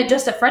 not even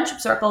just a Friendship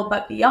Circle,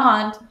 but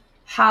beyond,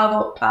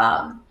 how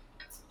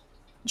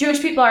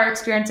Jewish people are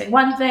experiencing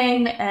one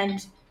thing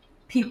and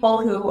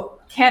people who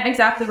can't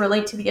exactly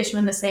relate to the issue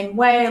in the same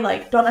way,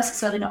 like don't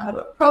necessarily know how to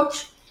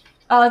approach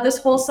this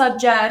whole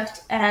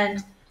subject.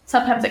 And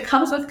sometimes it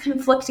comes with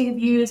conflicting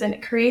views and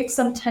it creates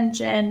some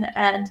tension.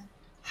 And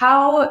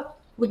how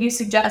would you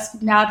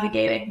suggest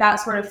navigating that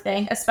sort of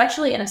thing,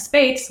 especially in a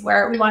space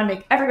where we want to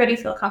make everybody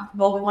feel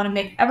comfortable, we want to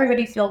make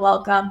everybody feel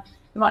welcome,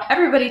 we want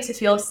everybody to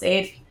feel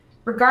safe,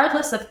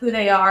 regardless of who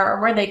they are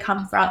or where they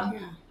come from?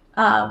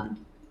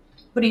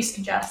 What do you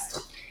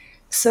suggest?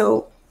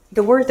 So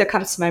the word that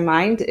comes to my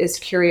mind is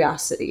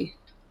curiosity.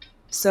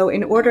 So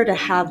in order to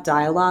have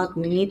dialogue,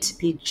 we need to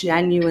be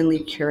genuinely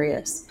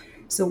curious.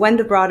 So when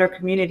the broader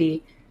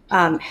community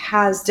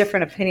has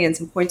different opinions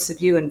and points of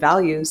view and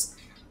values,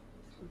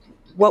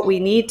 what we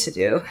need to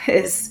do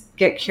is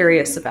get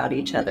curious about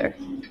each other.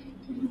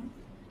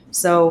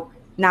 So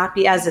not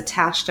be as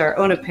attached to our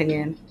own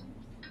opinion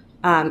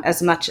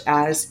as much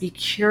as be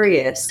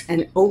curious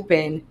and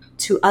open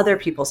to other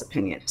people's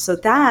opinion. So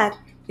that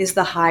is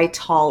the high,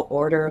 tall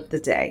order of the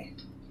day.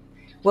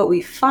 What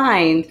we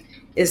find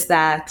is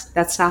that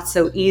that's not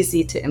so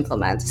easy to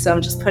implement. So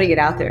I'm just putting it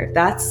out there.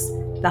 That's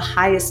the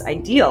highest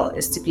ideal,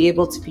 is to be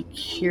able to be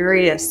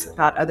curious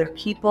about other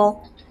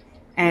people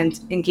and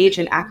engage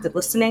in active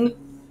listening.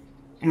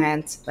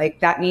 And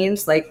that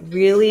means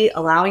really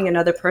allowing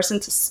another person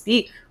to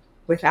speak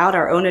without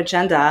our own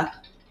agenda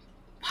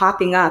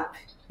popping up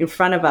in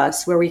front of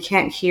us where we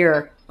can't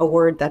hear a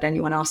word that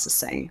anyone else is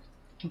saying.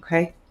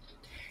 Okay.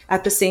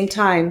 At the same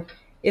time,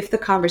 if the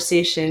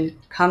conversation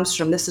comes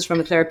from, this is from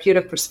a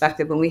therapeutic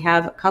perspective, when we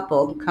have a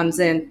couple who comes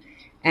in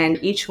and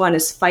each one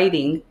is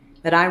fighting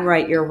that I'm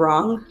right, you're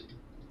wrong,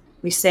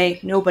 we say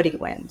nobody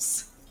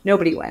wins.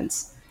 Nobody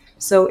wins.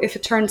 So if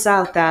it turns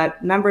out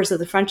that members of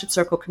the friendship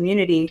circle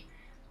community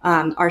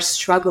are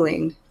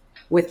struggling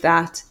with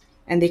that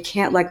and they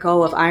can't let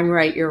go of I'm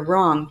right, you're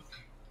wrong,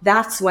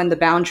 that's when the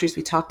boundaries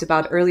we talked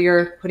about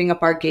earlier, putting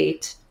up our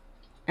gate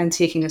and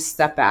taking a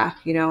step back,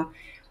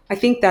 I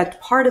think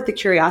that part of the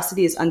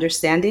curiosity is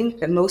understanding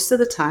that most of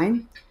the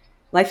time,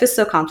 life is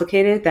so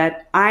complicated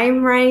that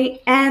I'm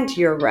right and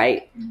you're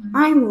right.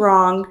 I'm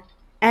wrong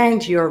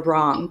and you're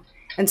wrong.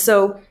 And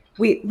so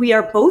we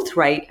are both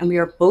right and we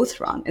are both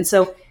wrong. And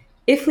so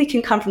if we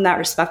can come from that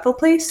respectful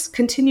place,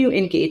 continue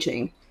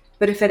engaging.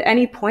 But if at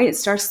any point it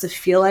starts to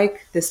feel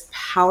like this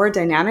power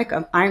dynamic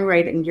of I'm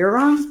right and you're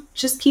wrong,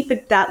 just keep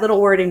that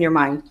little word in your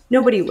mind.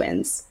 Nobody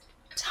wins.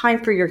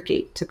 Time for your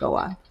gate to go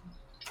up.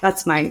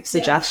 That's my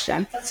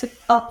suggestion. That's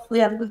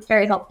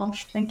very helpful.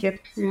 Thank you.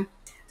 Yeah.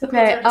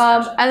 Okay.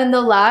 And then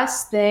the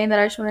last thing that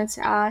I just wanted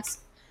to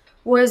ask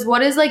was,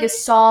 what is like a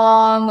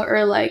song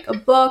or like a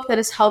book that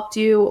has helped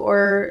you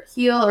or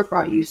heal or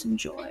brought you some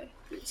joy?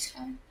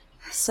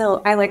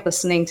 So I like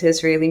listening to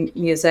Israeli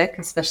music,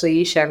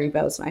 especially Yisha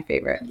Ribo is my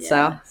favorite. Yes.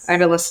 So I've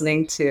been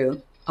listening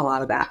to a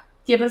lot of that.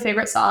 Do you have a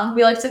favorite song?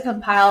 We like to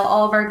compile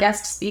all of our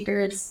guest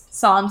speakers'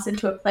 songs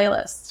into a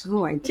playlist.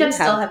 Oh, I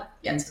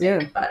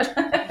do.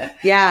 But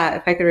yeah,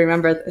 if I could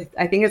remember,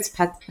 I think it's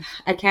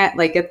I can't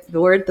like it. The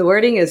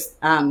wording is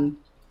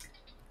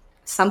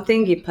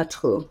something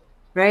Yipatru,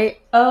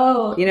 right?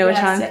 Oh, you know what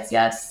I'm talking?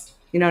 Yes.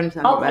 You know what I'm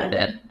talking I'll about? put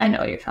it in. I know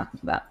what you're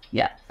talking about.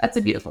 Yeah, that's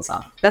a beautiful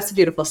song. That's a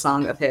beautiful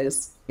song of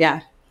his.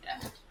 Yeah.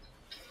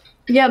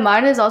 Yeah,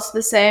 mine is also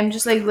the same.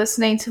 Just like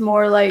listening to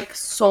more like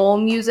soul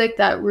music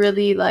that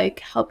really like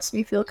helps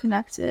me feel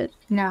connected.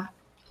 Yeah.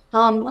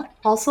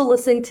 Also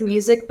listening to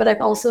music, but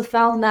I've also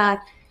found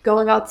that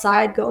going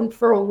outside, going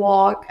for a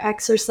walk,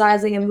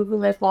 exercising and moving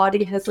my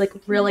body has like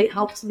really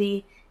helped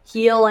me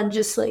heal and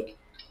just like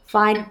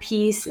find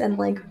peace and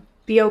like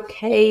be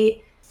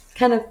okay,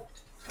 kind of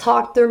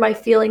talk through my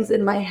feelings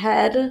in my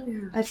head. Yeah.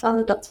 I found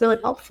that that's really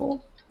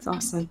helpful. It's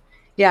awesome.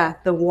 Yeah,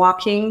 the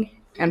walking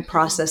and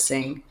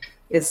processing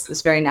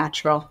is very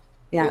natural.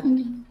 Yeah.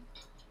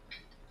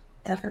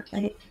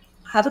 Definitely.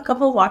 I have a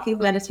couple walking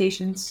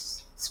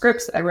meditations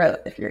scripts that I wrote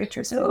if you're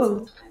interested.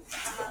 Oh,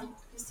 I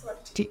used to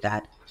like to do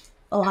that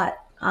a lot.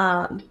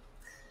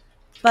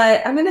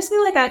 But I'm gonna say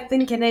like I've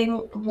been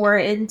getting more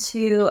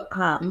into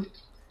I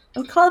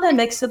would call it a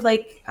mix of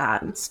like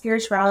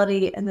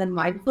spirituality and then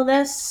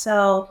mindfulness.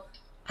 So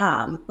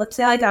let's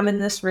say like I'm in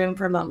this room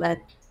for a moment,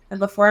 and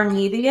before I'm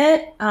leaving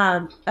it,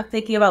 I'm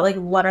thinking about like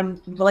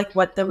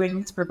what the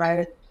room's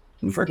provided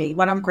for me,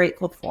 what I'm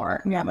grateful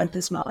for. Yeah, at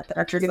this moment that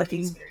after like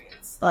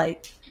experience,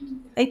 like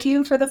thank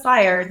you for the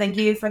fire, thank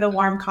you for the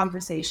warm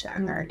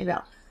conversation, or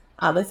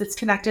if it's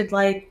connected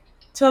like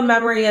to a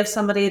memory of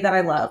somebody that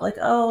I love, like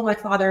my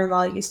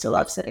father-in-law used to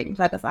love sitting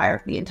by the fire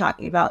with me and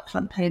talking about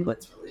fun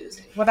penguins were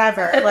losing,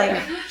 whatever.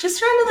 Like just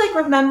trying to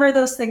like remember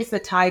those things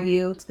that tie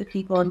you to the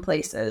people and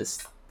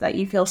places that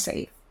you feel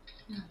safe.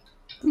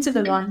 It's a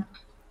good one.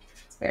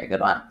 It's a very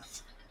good one.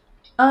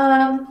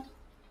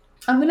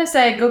 I'm going to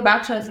say, go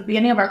back to the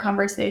beginning of our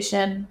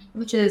conversation,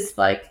 which is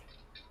like,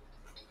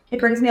 it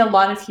brings me a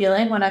lot of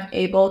healing when I'm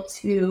able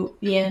to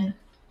be in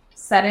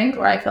settings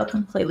where I feel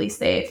completely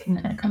safe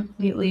and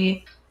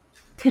completely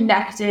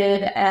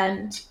connected.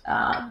 And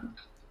I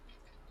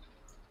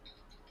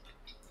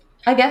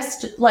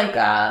guess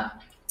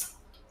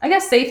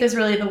safe is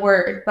really the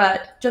word,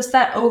 but just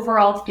that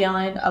overall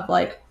feeling of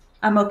like,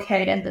 I'm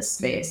okay in this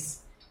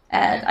space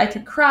and I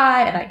can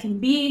cry and I can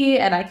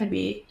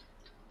be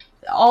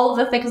all of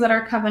the things that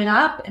are coming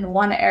up in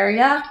one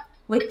area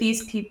with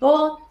these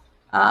people.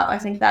 I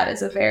think that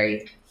is a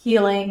very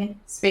healing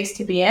space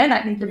to be in.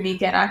 I think the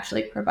Beacon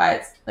actually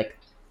provides like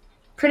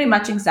pretty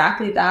much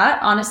exactly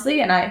that,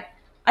 honestly. And I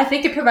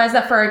think it provides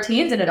that for our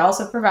teams, and it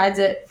also provides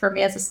it for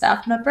me as a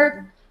staff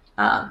member.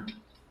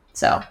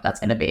 So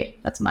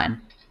that's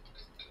mine.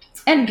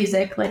 And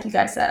music, like you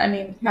guys said. I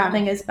mean,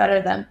 nothing is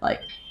better than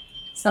like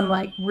some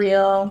like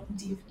real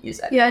deep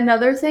music. Yeah,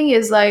 another thing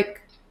is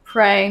like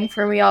praying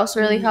for me also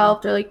really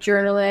helped, or like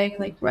journaling,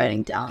 like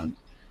writing down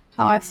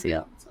how I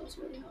feel.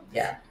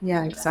 Yeah,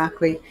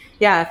 exactly.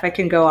 Yeah, if I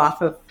can go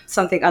off of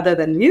something other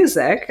than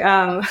music.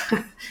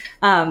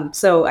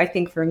 So I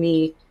think for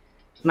me,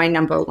 my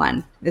number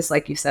one is,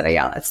 like you said,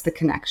 Ayala, it's the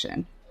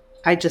connection.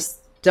 I just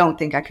don't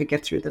think I could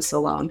get through this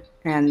alone.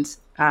 And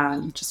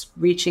just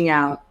reaching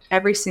out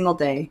every single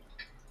day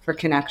for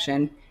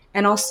connection,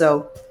 and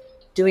also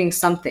doing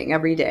something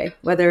every day,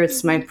 whether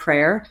it's my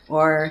prayer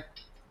or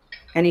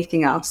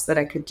anything else that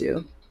I could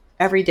do.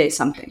 Every day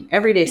something.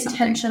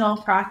 Intentional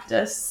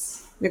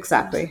practice.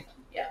 Exactly.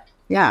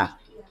 Yeah.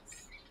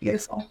 Yes.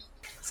 Beautiful.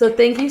 So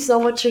thank you so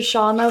much,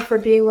 Shoshana, for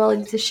being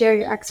willing to share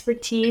your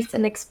expertise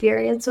and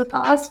experience with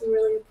us. We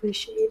really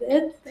appreciate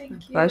it.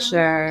 Thank you.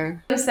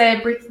 Pleasure. To say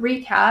a brief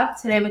recap,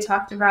 today we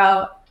talked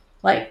about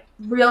like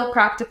real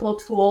practical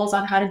tools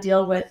on how to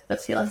deal with the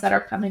feelings that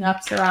are coming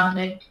up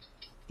surrounding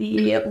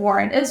the war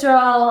in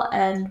Israel,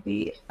 and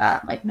we,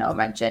 like Noah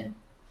mentioned,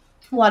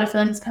 a lot of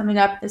feelings coming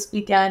up this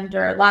weekend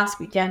or last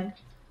weekend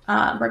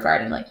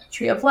regarding like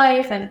Tree of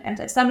Life and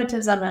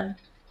anti-Semitism and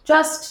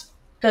just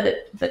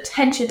the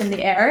tension in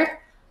the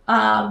air.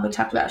 We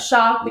talked about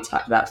shock, we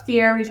talked about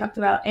fear, we talked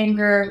about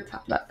anger, we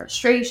talked about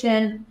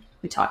frustration,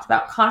 we talked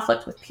about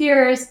conflict with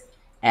peers,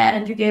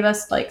 and you gave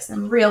us like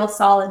some real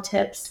solid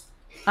tips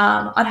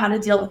on how to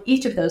deal with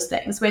each of those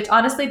things, which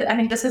honestly, I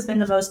think this has been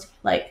the most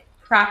like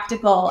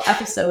practical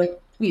episode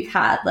we've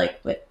had, like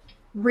with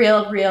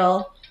real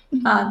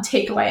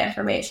takeaway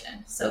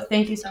information. So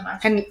thank you so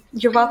much. And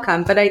you're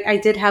welcome. But I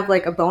did have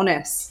like a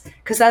bonus,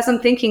 because as I'm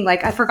thinking,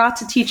 like I forgot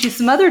to teach you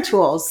some other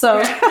tools.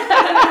 So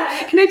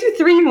can I do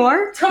 3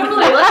 more? Totally.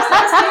 Let's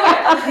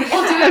do it.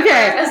 We'll do it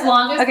Okay. for as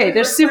long as Okay,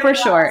 they're super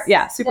short.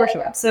 Yeah, super Yeah.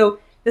 short. So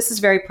this is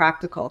very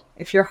practical.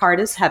 If your heart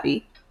is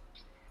heavy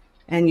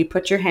and you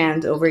put your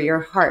hand over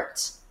your heart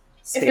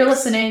space. If you're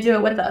listening, do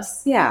it with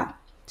us. Yeah,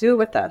 do it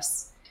with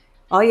us.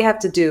 All you have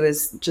to do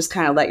is just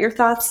kind of let your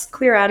thoughts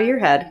clear out of your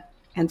head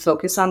and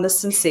focus on the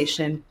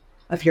sensation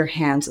of your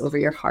hands over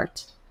your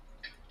heart.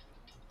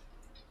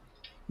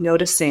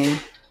 Noticing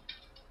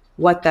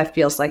what that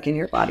feels like in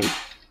your body.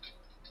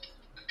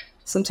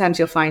 Sometimes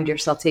you'll find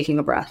yourself taking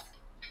a breath,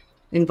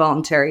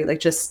 involuntary, like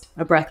just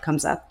a breath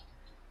comes up,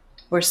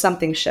 or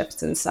something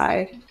shifts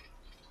inside.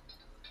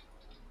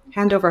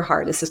 Hand over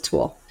heart is a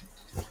tool.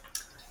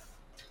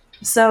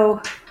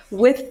 So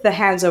with the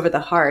hands over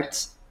the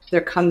heart, there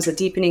comes a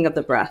deepening of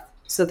the breath.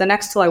 So the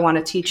next tool I want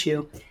to teach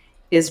you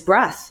is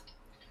breath.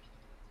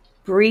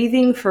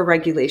 Breathing for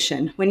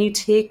regulation. When you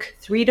take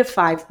 3 to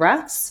 5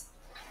 breaths,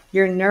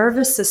 your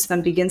nervous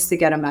system begins to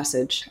get a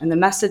message. And the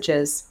message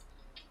is,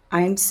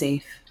 I'm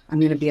safe. I'm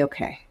going to be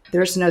okay.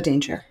 There's no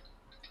danger.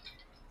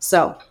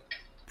 So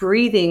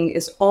breathing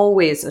is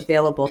always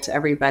available to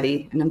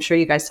everybody. And I'm sure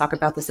you guys talk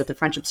about this at the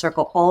Friendship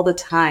Circle all the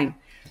time.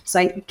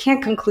 So I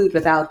can't conclude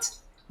without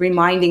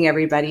reminding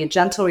everybody, a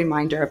gentle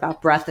reminder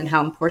about breath and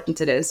how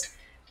important it is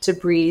to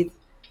breathe.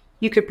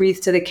 You could breathe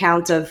to the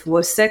count of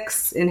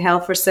 6, inhale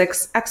for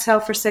 6,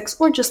 exhale for 6,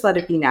 or just let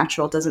it be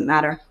natural, doesn't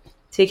matter.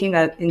 Taking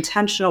an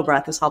intentional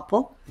breath is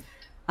helpful.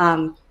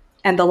 And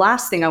the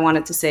last thing I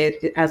wanted to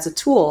say as a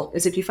tool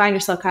is if you find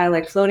yourself kind of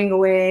like floating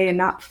away and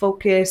not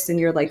focused and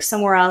you're like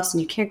somewhere else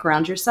and you can't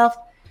ground yourself,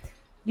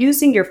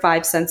 using your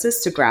 5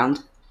 senses to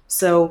ground.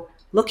 So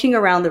looking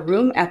around the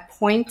room at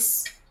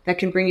points that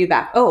can bring you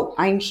back. Oh,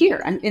 I'm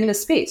here. I'm in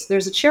this space.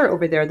 There's a chair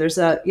over there. There's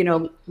a,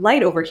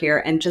 light over here,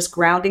 and just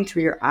grounding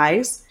through your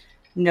eyes,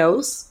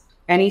 nose,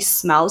 any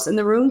smells in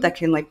the room that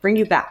can like bring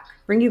you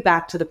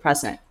back to the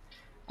present.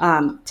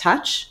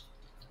 Touch,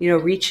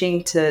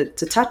 reaching to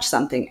touch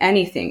something,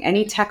 anything,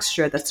 any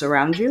texture that's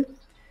around you.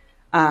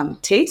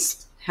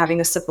 Taste, having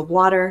a sip of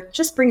water,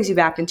 just brings you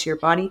back into your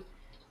body.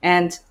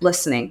 And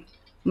listening,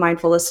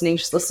 mindful listening,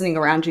 just listening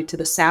around you to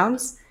the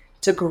sounds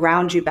to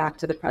ground you back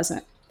to the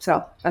present.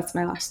 So that's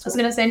my last tool. I was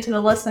going to say to the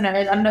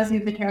listeners, I don't know if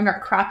you've been hearing our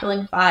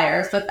crackling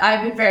fires, but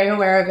I've been very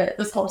aware of it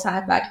this whole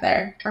time back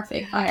there, our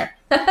fake fire.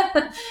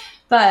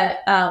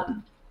 But I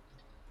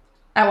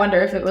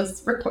wonder if it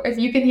was, if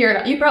you can hear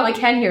it. You probably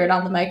can hear it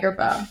on the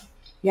microphone.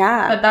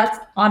 Yeah. But that's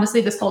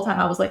honestly, this whole time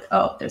I was like,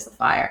 oh, there's a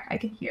fire. I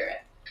can hear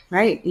it.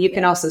 Right. You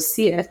can also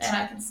see it. And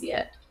I can see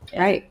it.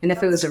 Yeah. Right. And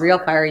if it was a real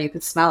fire, you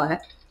could smell it.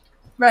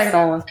 Right.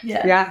 So,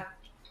 yeah.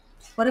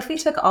 What if we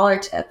took all our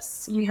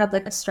tips? We had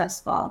like a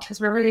stress ball, because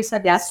remember you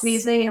said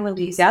squeezing and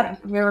releasing.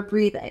 Yep. We were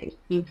breathing.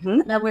 Mm-hmm.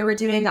 And then we were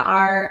doing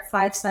our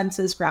 5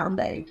 senses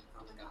grounding.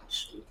 Oh my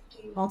gosh.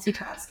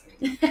 Multitasking.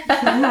 We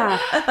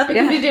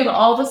could be doing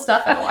all the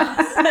stuff at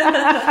once.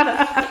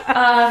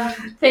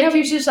 Thank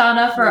you,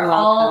 Shoshana, for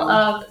all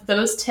of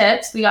those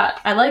tips.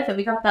 I like that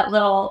we got that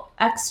little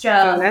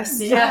extra.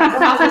 Bonus.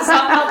 Yeah, we'll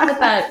somehow put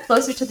that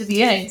closer to the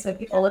beginning so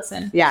people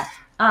listen. Yeah.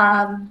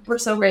 We're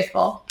so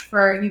grateful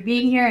for you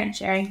being here and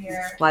sharing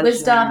your Pleasure.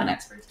 wisdom and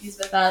expertise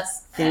with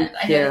us. Thank and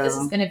I know that this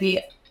is going to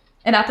be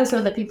an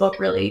episode that people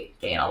really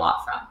gain a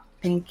lot from.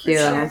 Thank you.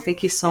 Sure.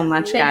 Thank you so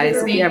much, Thank you guys. for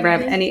If being you ever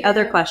have here. any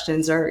other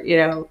questions or,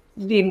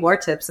 need more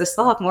tips, I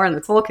still have more in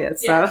the toolkit.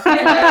 So Yeah. We'll have to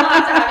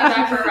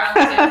have you back for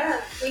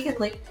round 2. We can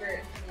link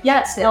your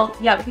Yes, we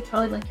could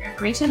totally link your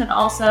information. And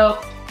also,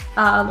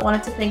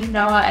 wanted to thank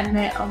Noa and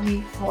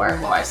Naomi for,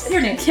 I said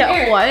your name.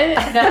 Yeah,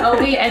 what?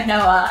 Naomi and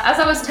Noa. As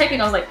I was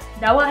typing, I was like,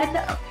 Noa and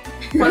Naomi.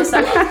 1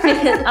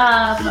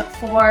 second.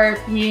 For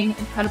being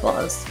incredible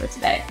hosts for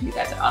today. You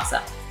guys are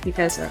awesome. you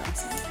guys are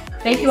awesome.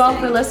 Thank you all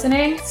for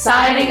listening.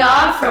 Signing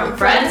off from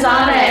Friends